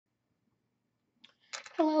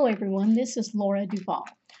Hello everyone, this is Lora Duvall.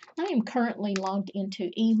 I am currently logged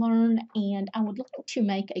into eLEARN and I would like to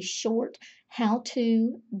make a short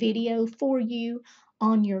how-to video for you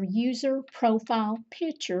on your user profile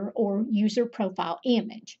picture or user profile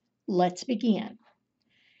image. Let's begin.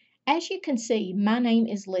 As you can see, my name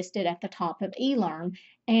is listed at the top of eLEARN,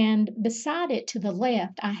 and beside it to the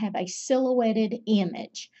left, I have a silhouetted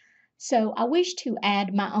image. So I wish to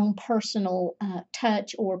add my own personal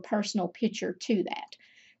touch or personal picture to that.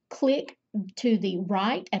 Click to the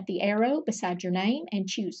right at the arrow beside your name and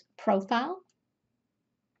choose Profile.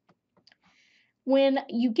 When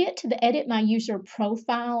you get to the Edit My User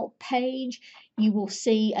Profile page, you will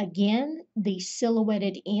see again the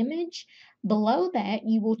silhouetted image. Below that,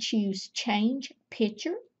 you will choose Change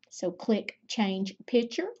Picture. So click Change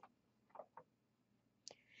Picture.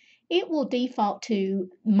 It will default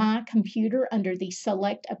to My Computer under the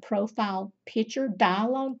Select a Profile Picture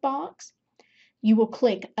dialog box. You will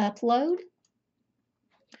click Upload.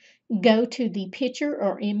 Go to the picture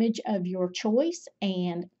or image of your choice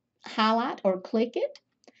and highlight or click it.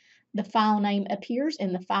 The file name appears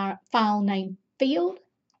in the file name field.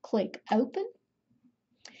 Click Open.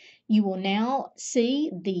 You will now see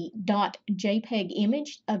the .jpeg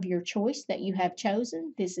image of your choice that you have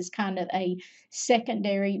chosen. This is kind of a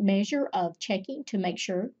secondary measure of checking to make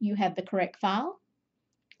sure you have the correct file.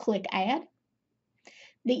 Click Add.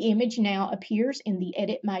 The image now appears in the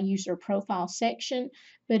Edit My User Profile section,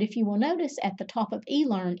 but if you will notice at the top of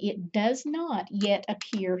eLEARN, it does not yet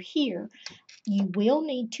appear here. You will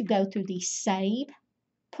need to go through the Save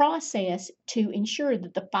process to ensure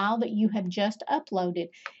that the file that you have just uploaded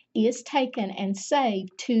is taken and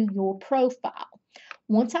saved to your profile.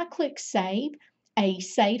 Once I click Save, a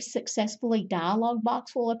Save Successfully dialog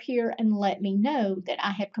box will appear and let me know that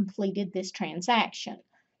I have completed this transaction.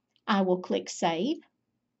 I will click Save.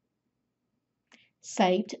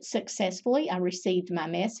 Saved successfully. I received my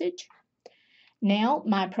message. Now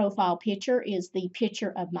my profile picture is the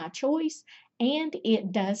picture of my choice, and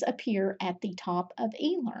it does appear at the top of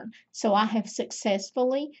eLEARN. So I have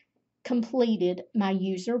successfully completed my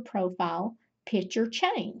user profile picture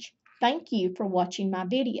change. Thank you for watching my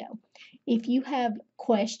video. If you have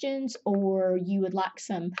questions or you would like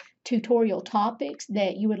some tutorial topics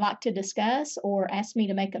that you would like to discuss or ask me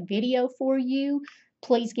to make a video for you,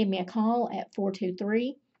 please give me a call at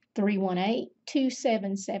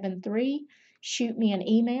 423-318-2773. Shoot me an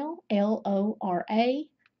email,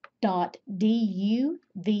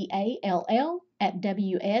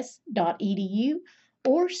 lora.duvall@ws.edu,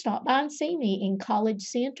 or stop by and see me in College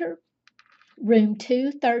Center, room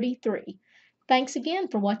 233. Thanks again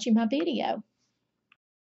for watching my video.